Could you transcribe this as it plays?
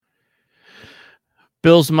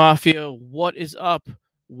Bills Mafia, what is up?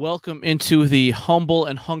 Welcome into the Humble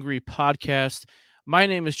and Hungry podcast. My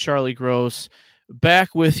name is Charlie Gross,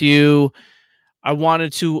 back with you. I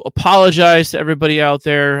wanted to apologize to everybody out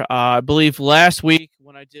there. I believe last week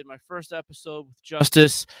when I did my first episode with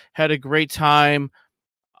Justice, had a great time.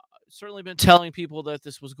 Certainly been telling people that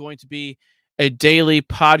this was going to be a daily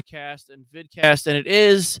podcast and vidcast, and it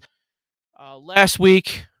is. Last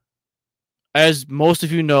week, as most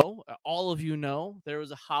of you know, all of you know, there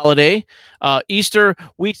was a holiday, Easter.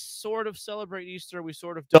 We sort of celebrate Easter, we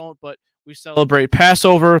sort of don't, but we celebrate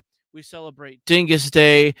Passover, we celebrate Dingus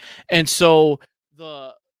Day, and so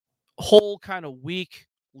the whole kind of week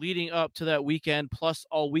leading up to that weekend, plus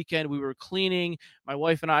all weekend, we were cleaning. My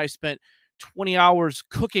wife and I spent 20 hours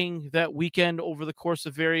cooking that weekend over the course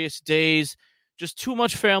of various days. Just too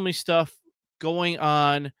much family stuff going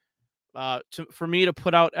on for me to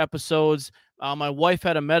put out episodes. My wife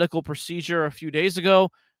had a medical procedure a few days ago,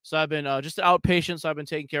 so I've been just outpatient, so I've been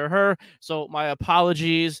taking care of her. So my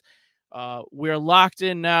apologies. We're locked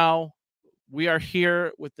in now. We are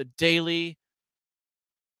here with the daily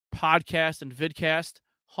podcast and vidcast,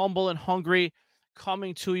 Humble and Hungry,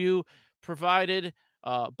 coming to you, provided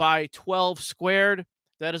by 12 Squared.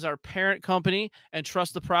 That is our parent company, and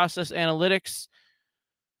Trust the Process Analytics.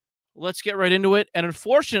 Let's get right into it. And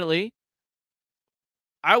unfortunately,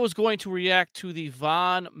 I was going to react to the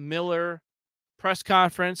Von Miller press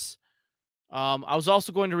conference. I was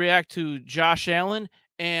also going to react to Josh Allen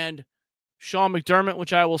and Sean McDermott,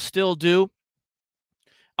 which I will still do.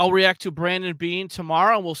 I'll react to Brandon Beane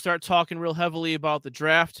tomorrow, and we'll start talking real heavily about the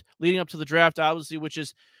draft, leading up to the draft, obviously, which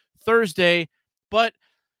is Thursday. But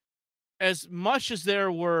as much as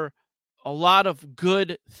there were a lot of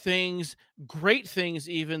good things, great things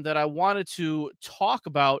even, that I wanted to talk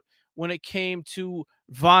about when it came to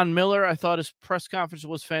Von Miller, I thought his press conference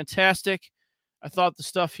was fantastic. I thought the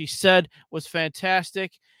stuff he said was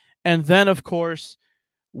fantastic. And then, of course,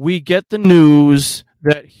 we get the news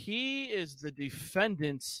that he is the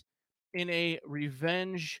defendant in a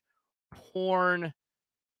revenge porn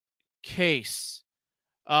case.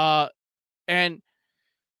 And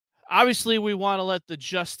obviously, we want to let the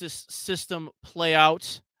justice system play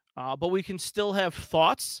out, but we can still have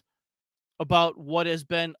thoughts about what has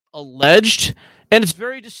been alleged, and it's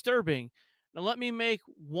very disturbing. Now, let me make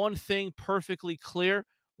one thing perfectly clear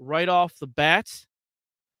right off the bat.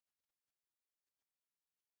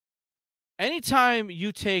 Anytime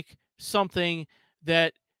you take something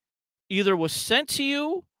that either was sent to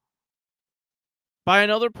you by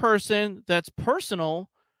another person that's personal,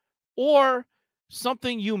 or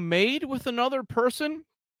something you made with another person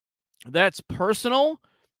that's personal,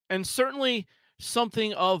 and certainly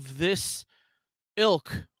something of this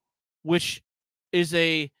ilk, which is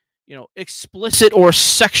a explicit or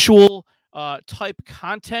sexual type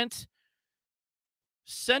content,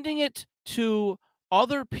 sending it to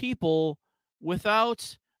other people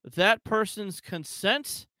without that person's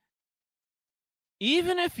consent,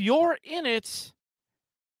 even if you're in it,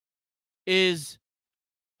 is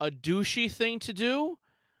a douchey thing to do.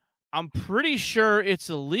 I'm pretty sure it's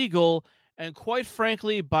illegal, and quite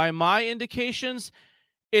frankly, by my indications,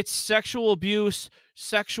 it's sexual abuse,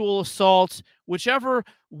 sexual assault, whichever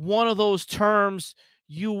one of those terms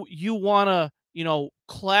you want to,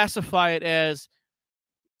 classify it as.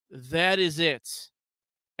 That is it.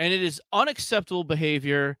 And it is unacceptable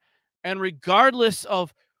behavior, and regardless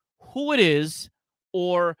of who it is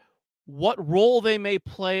or what role they may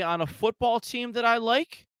play on a football team that I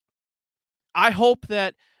like, I hope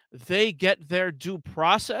that they get their due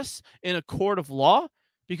process in a court of law,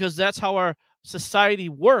 because that's how our society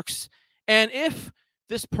works. And if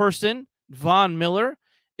this person, Von Miller,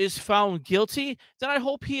 is found guilty, then I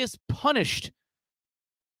hope he is punished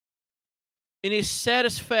in a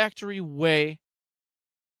satisfactory way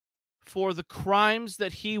for the crimes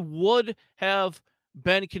that he would have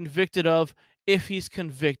been convicted of if he's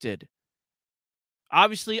convicted.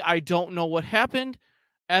 Obviously, I don't know what happened.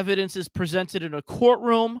 Evidence is presented in a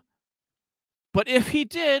courtroom. But if he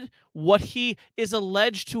did what he is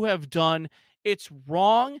alleged to have done, it's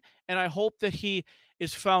wrong, and I hope that he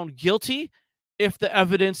is found guilty if the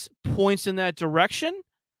evidence points in that direction,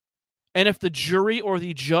 and if the jury or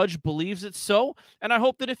the judge believes it so. And I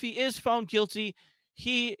hope that if he is found guilty,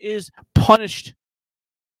 he is punished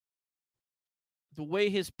the way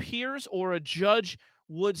his peers or a judge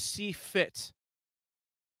would see fit.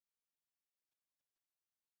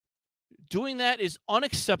 Doing that is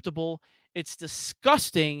unacceptable. It's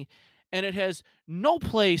disgusting, and it has no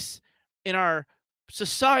place in our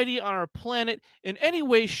society, on our planet, in any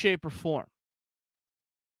way, shape, or form.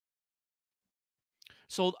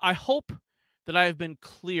 So I hope that I have been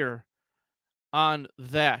clear on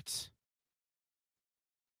that.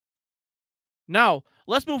 Now,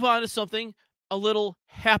 let's move on to something a little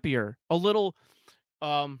happier,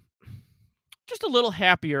 um just a little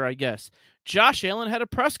happier, I guess. Josh Allen had a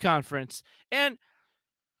press conference, and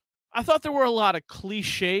I thought there were a lot of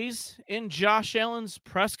cliches in Josh Allen's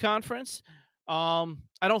press conference. I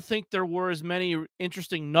don't think there were as many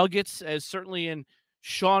interesting nuggets as certainly in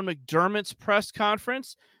Sean McDermott's press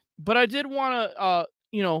conference, but I did want to,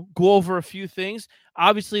 go over a few things.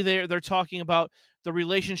 Obviously, they're talking about the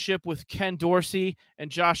relationship with Ken Dorsey and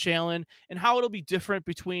Josh Allen, and how it'll be different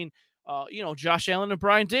between, Josh Allen and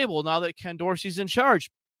Brian Dable now that Ken Dorsey's in charge.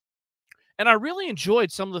 And I really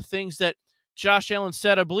enjoyed some of the things that Josh Allen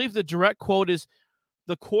said. I believe the direct quote is,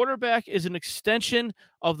 "The quarterback is an extension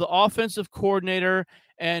of the offensive coordinator."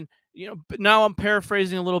 And, but now I'm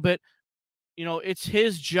paraphrasing a little bit. It's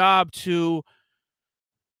his job to,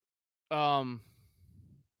 um,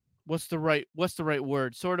 what's the right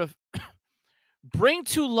word? Sort of bring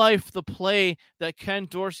to life the play that Ken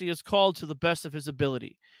Dorsey has called to the best of his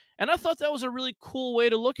ability. And I thought that was a really cool way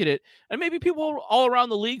to look at it. And maybe people all around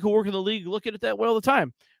the league who work in the league look at it that way all the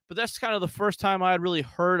time. But that's kind of the first time I had really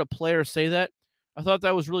heard a player say that. I thought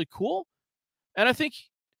that was really cool. And I think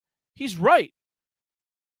he's right.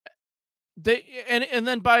 And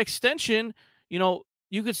then by extension,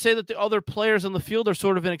 you could say that the other players on the field are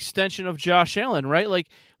sort of an extension of Josh Allen, right? Like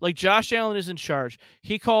Josh Allen is in charge.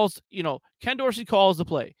 He calls, Ken Dorsey calls the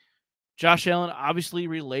play. Josh Allen obviously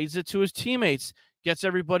relays it to his teammates, gets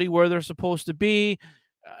everybody where they're supposed to be.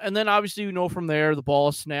 And then obviously, from there, the ball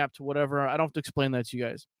is snapped, whatever. I don't have to explain that to you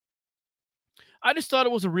guys. I just thought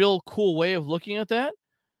it was a real cool way of looking at that.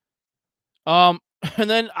 And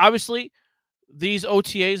then obviously these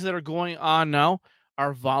OTAs that are going on now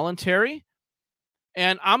are voluntary.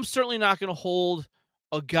 And I'm certainly not going to hold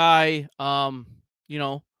a guy, under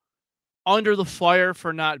the fire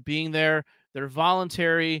for not being there. They're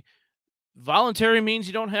voluntary. Voluntary means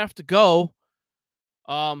you don't have to go.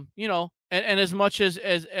 And as much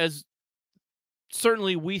as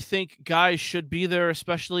certainly we think guys should be there,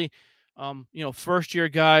 especially, first year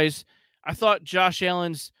guys. I thought Josh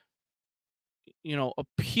Allen's,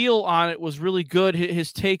 appeal on it was really good.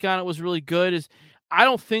 His take on it was really good. Is I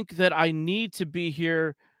don't think that I need to be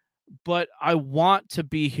here, but I want to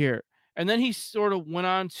be here. And then he sort of went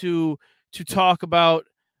on to talk about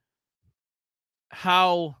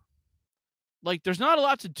how, like, there's not a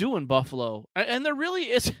lot to do in Buffalo, and there really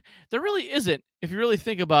isn't, if you really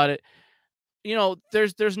think about it.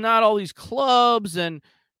 There's not all these clubs, and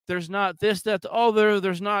there's not this, that, the other.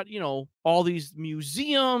 There's not, all these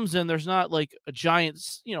museums, and there's not like a giant,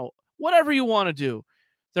 whatever you want to do.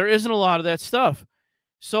 There isn't a lot of that stuff.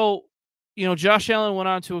 So, Josh Allen went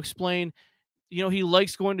on to explain, he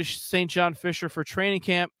likes going to St. John Fisher for training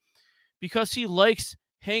camp because he likes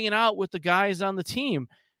hanging out with the guys on the team.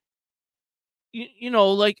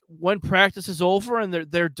 Like when practice is over and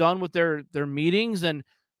they're done with their meetings and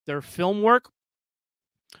their film work.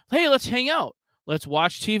 Hey, let's hang out. Let's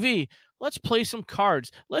watch TV. Let's play some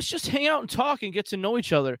cards. Let's just hang out and talk and get to know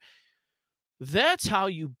each other. That's how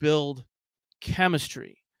you build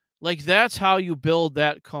chemistry. Like, that's how you build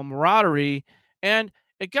that camaraderie. And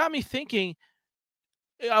it got me thinking,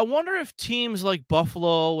 I wonder if teams like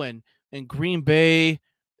Buffalo and Green Bay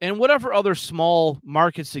and whatever other small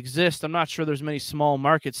markets exist, I'm not sure there's many small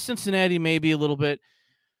markets, Cincinnati maybe a little bit,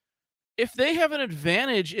 if they have an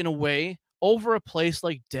advantage in a way over a place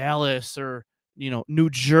like Dallas or, New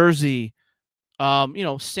Jersey,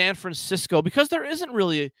 San Francisco, because there isn't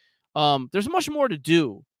really, there's much more to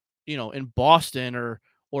do, in Boston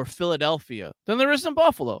or Philadelphia than there is in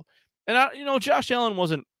Buffalo. And, Josh Allen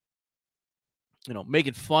wasn't,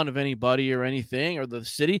 making fun of anybody or anything or the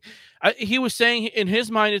city. He was saying in his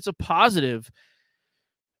mind, it's a positive.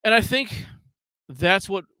 And I think that's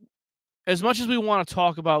what, as much as we want to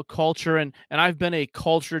talk about culture, and I've been a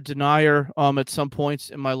culture denier at some points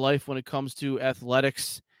in my life when it comes to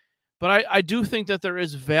athletics, but I do think that there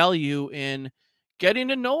is value in getting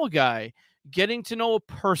to know a guy, getting to know a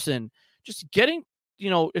person, just getting,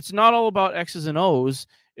 it's not all about X's and O's.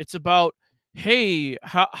 It's about, hey,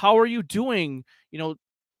 how are you doing?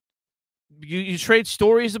 You trade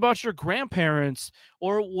stories about your grandparents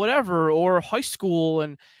or whatever, or high school,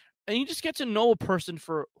 and you just get to know a person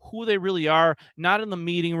for who they really are, not in the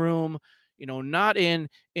meeting room, not in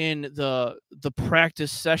the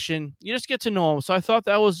practice session. You just get to know them. So I thought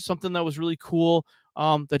that was something that was really cool,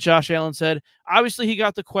 that Josh Allen said. Obviously, he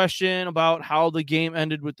got the question about how the game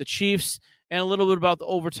ended with the Chiefs and a little bit about the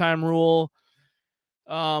overtime rule.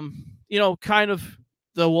 Kind of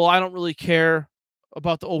the, well, I don't really care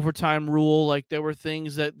about the overtime rule. Like there were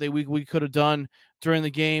things that we could have done during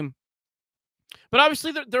the game. But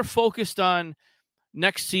obviously they're focused on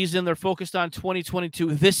next season. They're focused on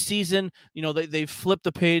 2022. This season, they've flipped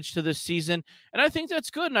the page to this season. And I think that's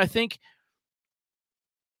good. And I think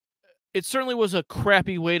it certainly was a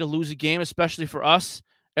crappy way to lose a game, especially for us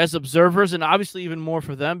as observers, and obviously even more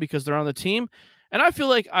for them because they're on the team. And I feel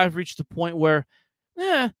like I've reached the point where,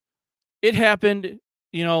 it happened.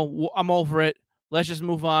 I'm over it. Let's just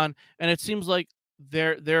move on. And it seems like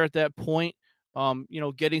they're at that point,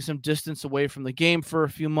 getting some distance away from the game for a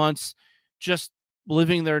few months, just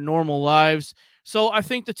living their normal lives. So I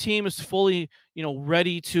think the team is fully,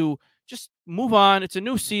 ready to just move on. It's a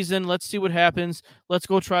new season. Let's see what happens. Let's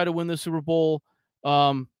go try to win the Super Bowl,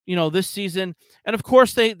 this season. And of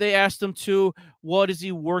course, they asked him to, what is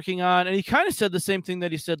he working on? And he kind of said the same thing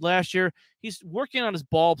that he said last year. He's working on his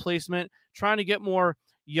ball placement, trying to get more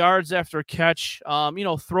yards after a catch,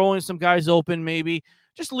 throwing some guys open, maybe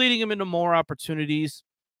just leading him into more opportunities.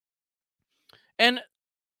 And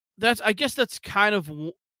I guess that's kind of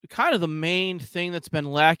the main thing that's been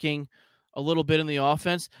lacking a little bit in the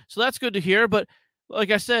offense. So that's good to hear. But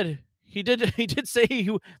like I said, he did say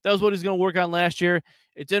that was what he's going to work on last year.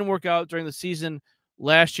 It didn't work out during the season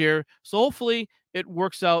last year. So hopefully it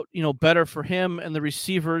works out, better for him and the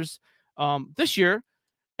receivers this year.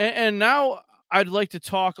 And now I'd like to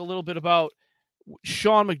talk a little bit about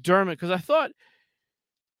Sean McDermott, because I thought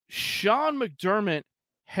Sean McDermott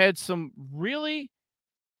had some really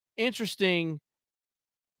interesting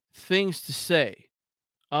things to say.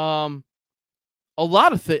 A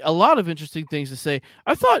lot of interesting things to say.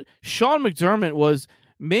 I thought Sean McDermott was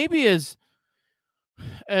maybe as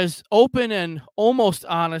open and almost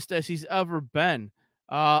honest as he's ever been.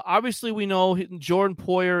 Obviously, we know Jordan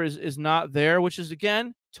Poyer is not there, which is,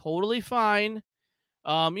 again, totally fine.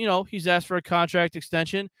 He's asked for a contract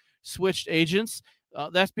extension, switched agents.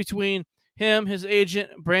 That's between him, his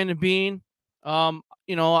agent, Brandon Beane.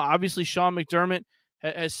 Obviously, Sean McDermott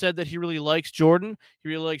has said that he really likes Jordan. He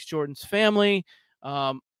really likes Jordan's family.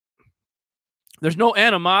 There's no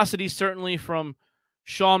animosity, certainly, from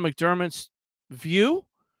Sean McDermott's view.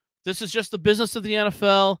 This is just the business of the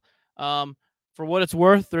NFL. For what it's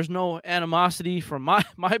worth, there's no animosity from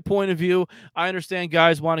my point of view. I understand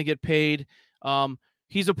guys want to get paid.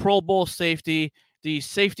 He's a Pro Bowl safety. The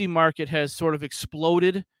safety market has sort of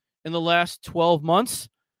exploded in the last 12 months.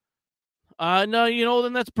 No,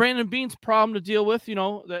 then that's Brandon Beane's problem to deal with.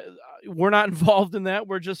 We're not involved in that.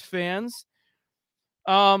 We're just fans.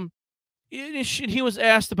 He was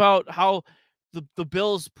asked about how the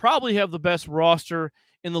Bills probably have the best roster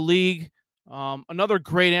in the league. Another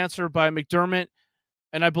great answer by McDermott,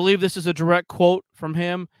 and I believe this is a direct quote from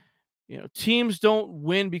him. Teams don't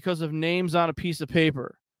win because of names on a piece of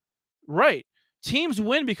paper. Right. Teams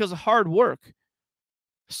win because of hard work.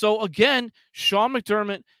 So again, Sean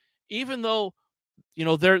McDermott, even though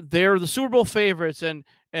they're the Super Bowl favorites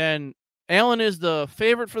and Allen is the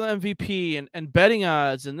favorite for the MVP and betting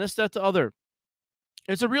odds and this, that, the other,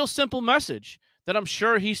 it's a real simple message that I'm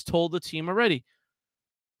sure he's told the team already.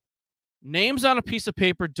 Names on a piece of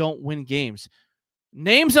paper don't win games.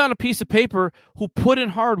 Names on a piece of paper who put in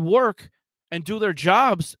hard work and do their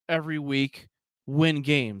jobs every week win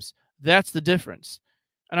games. That's the difference.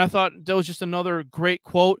 And I thought that was just another great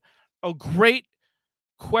quote, a great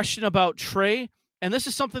question about Trey. And this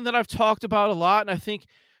is something that I've talked about a lot. And I think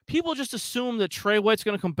people just assume that Trey White's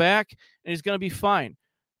going to come back and he's going to be fine.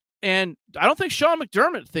 And I don't think Sean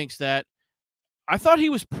McDermott thinks that. I thought he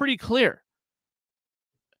was pretty clear.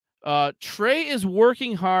 Trey is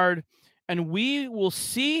working hard, and we will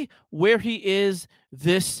see where he is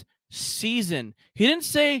this season. He didn't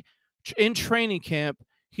say in training camp.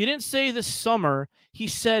 He didn't say this summer. He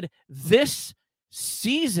said this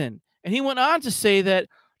season. And he went on to say that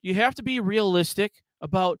you have to be realistic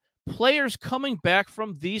about players coming back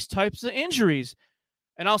from these types of injuries.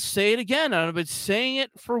 And I'll say it again. I've been saying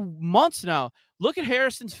it for months now. Look at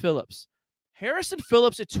Harrison Phillips. Harrison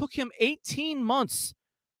Phillips, it took him 18 months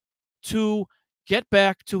to get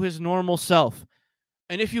back to his normal self.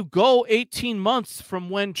 And if you go 18 months from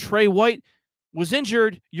when Trey White was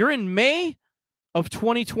injured, you're in May of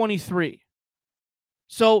 2023.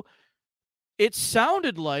 So it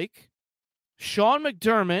sounded like Sean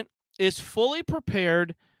McDermott is fully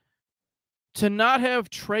prepared to not have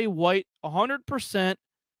Trey White 100%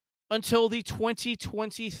 until the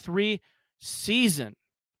 2023 season.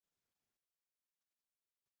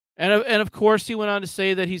 And of course, he went on to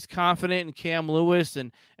say that he's confident in Cam Lewis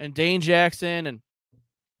and Dane Jackson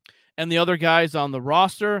and the other guys on the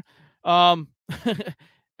roster, at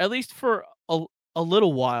least for a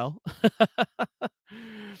little while.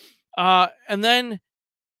 And then,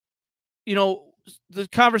 the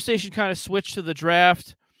conversation kind of switched to the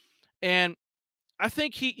draft. And I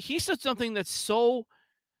think he said something that's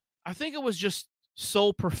I think it was just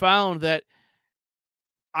so profound that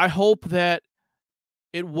I hope that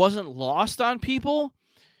it wasn't lost on people.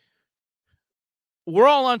 We're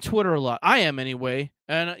all on Twitter a lot. I am anyway.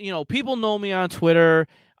 And people know me on Twitter.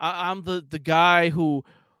 I'm the guy who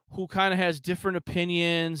kind of has different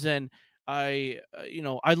opinions, and I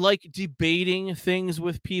like debating things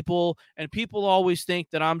with people, and people always think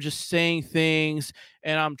that I'm just saying things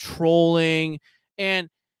and I'm trolling. And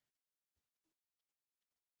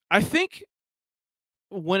I think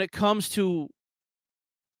when it comes to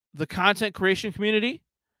the content creation community,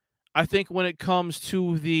 I think when it comes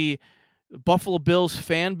to the Buffalo Bills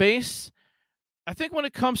fan base, I think when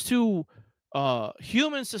it comes to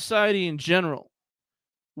human society in general,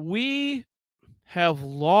 we have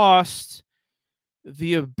lost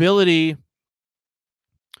the ability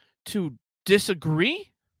to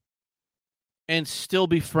disagree and still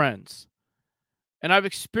be friends. And I've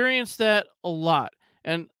experienced that a lot.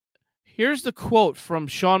 And here's the quote from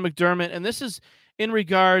Sean McDermott, and this is in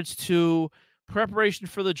regards to preparation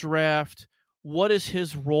for the draft. What is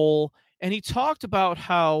his role? And he talked about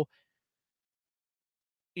how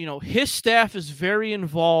his staff is very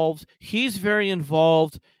involved. He's very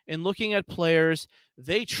involved in looking at players.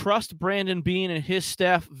 They trust Brandon Beane and his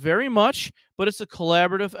staff very much, but it's a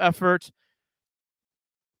collaborative effort.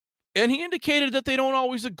 And he indicated that they don't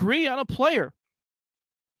always agree on a player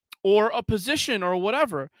or a position or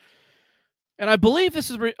whatever. And I believe this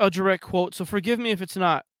is a direct quote, so forgive me if it's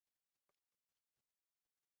not.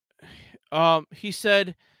 He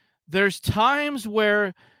said, "There's times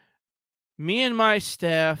where me and my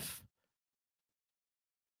staff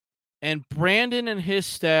and Brandon and his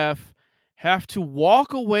staff have to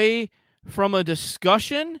walk away from a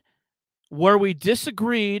discussion where we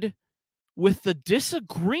disagreed with the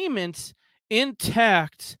disagreement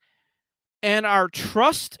intact and our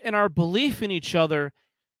trust and our belief in each other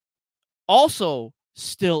also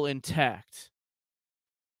still intact."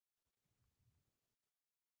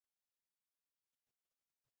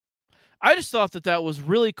 I just thought that that was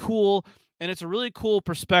really cool, and it's a really cool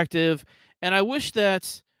perspective, and I wish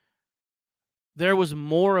that there was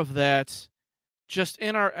more of that just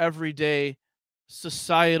in our everyday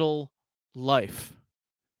societal life.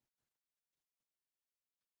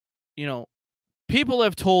 People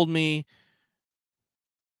have told me,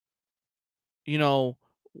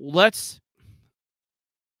 let's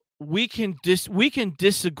we can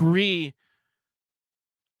disagree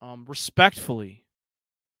respectfully.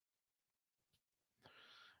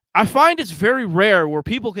 I find it's very rare where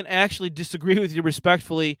people can actually disagree with you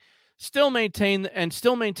respectfully, still maintain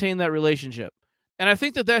that relationship. And I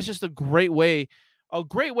think that that's just a great way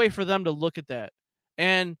for them to look at that.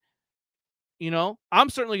 And I'm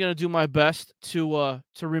certainly going to do my best to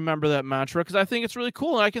remember that mantra, because I think it's really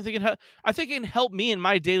cool, and I think it can help me in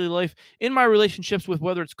my daily life, in my relationships with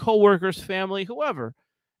whether it's coworkers, family, whoever.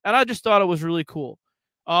 And I just thought it was really cool.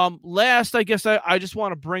 Last, I guess I just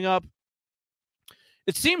want to bring up,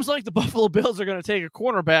 it seems like the Buffalo Bills are going to take a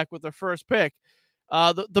cornerback with their first pick.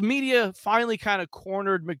 The media finally kind of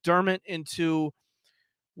cornered McDermott into,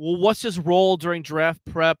 well, what's his role during draft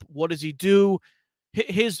prep? What does he do?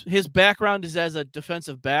 His background is as a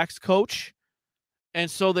defensive backs coach. And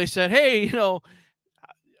so they said, hey,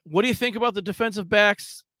 what do you think about the defensive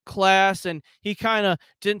backs class? And he kind of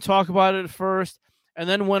didn't talk about it at first, and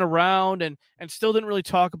then went around and still didn't really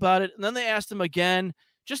talk about it. And then they asked him again,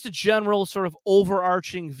 just a general sort of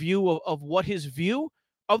overarching view of what his view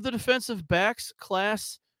of the defensive backs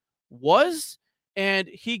class was. And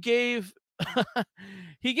he gave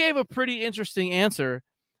he gave a pretty interesting answer.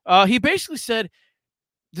 He basically said,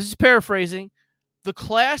 this is paraphrasing, the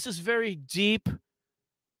class is very deep.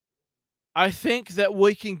 I think that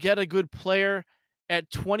we can get a good player at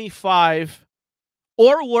 25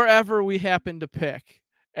 or wherever we happen to pick.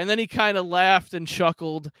 And then he kind of laughed and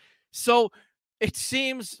chuckled. So it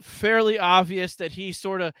seems fairly obvious that he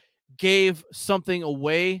sort of gave something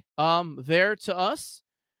away there to us.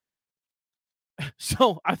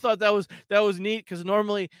 So I thought that was neat, because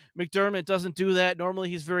normally McDermott doesn't do that. Normally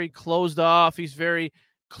he's very closed off. He's very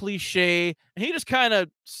cliche. And he just kind of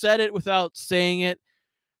said it without saying it.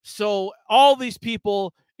 So all these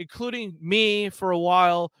people, including me for a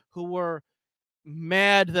while, who were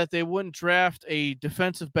mad that they wouldn't draft a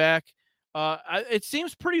defensive back, it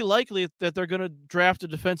seems pretty likely that they're going to draft a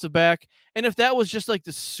defensive back. And if that was just like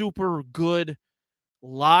the super good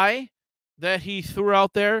lie that he threw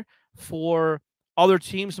out there for other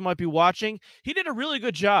teams who might be watching, he did a really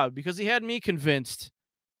good job, because he had me convinced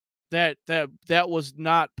that was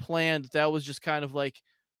not planned. That was just kind of like,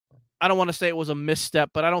 I don't want to say it was a misstep,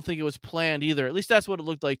 but I don't think it was planned either. At least that's what it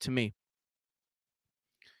looked like to me.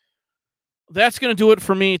 That's going to do it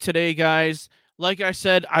for me today, guys. Like I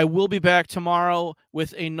said, I will be back tomorrow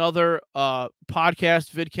with another podcast,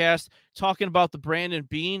 vidcast, talking about the Brandon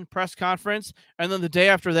Beane press conference. And then the day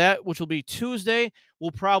after that, which will be Tuesday, we'll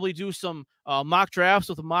probably do some mock drafts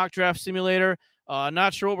with a mock draft simulator.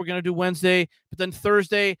 Not sure what we're going to do Wednesday, but then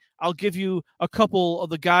Thursday, I'll give you a couple of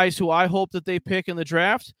the guys who I hope that they pick in the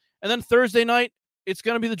draft. And then Thursday night, it's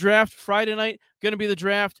going to be the draft. Friday night, going to be the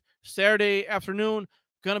draft. Saturday afternoon,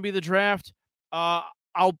 going to be the draft.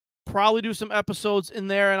 I'll probably do some episodes in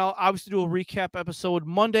there, and I'll obviously do a recap episode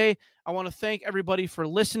Monday. I want to thank everybody for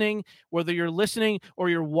listening, whether you're listening or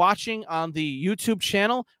you're watching on the YouTube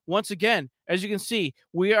channel. Once again, as you can see,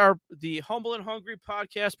 we are the Humble and Hungry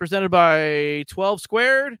podcast presented by 12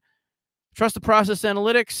 Squared, Trust the Process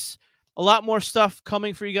Analytics. A lot more stuff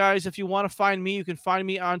coming for you guys. If you want to find me, you can find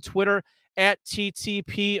me on Twitter at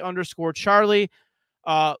 @TTP_Charlie.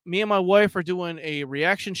 Me and my wife are doing a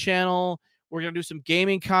reaction channel. We're going to do some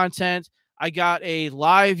gaming content. I got a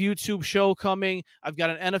live YouTube show coming. I've got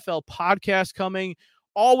an NFL podcast coming.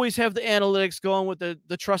 Always have the analytics going with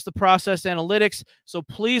the Trust the Process analytics. So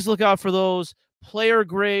please look out for those. Player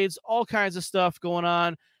grades, all kinds of stuff going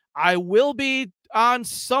on. I will be on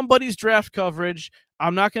somebody's draft coverage.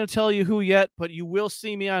 I'm not going to tell you who yet, but you will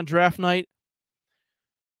see me on draft night.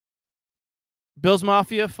 Bills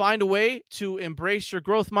Mafia, find a way to embrace your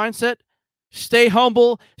growth mindset. Stay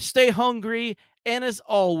humble, stay hungry, and as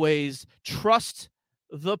always, trust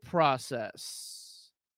the process.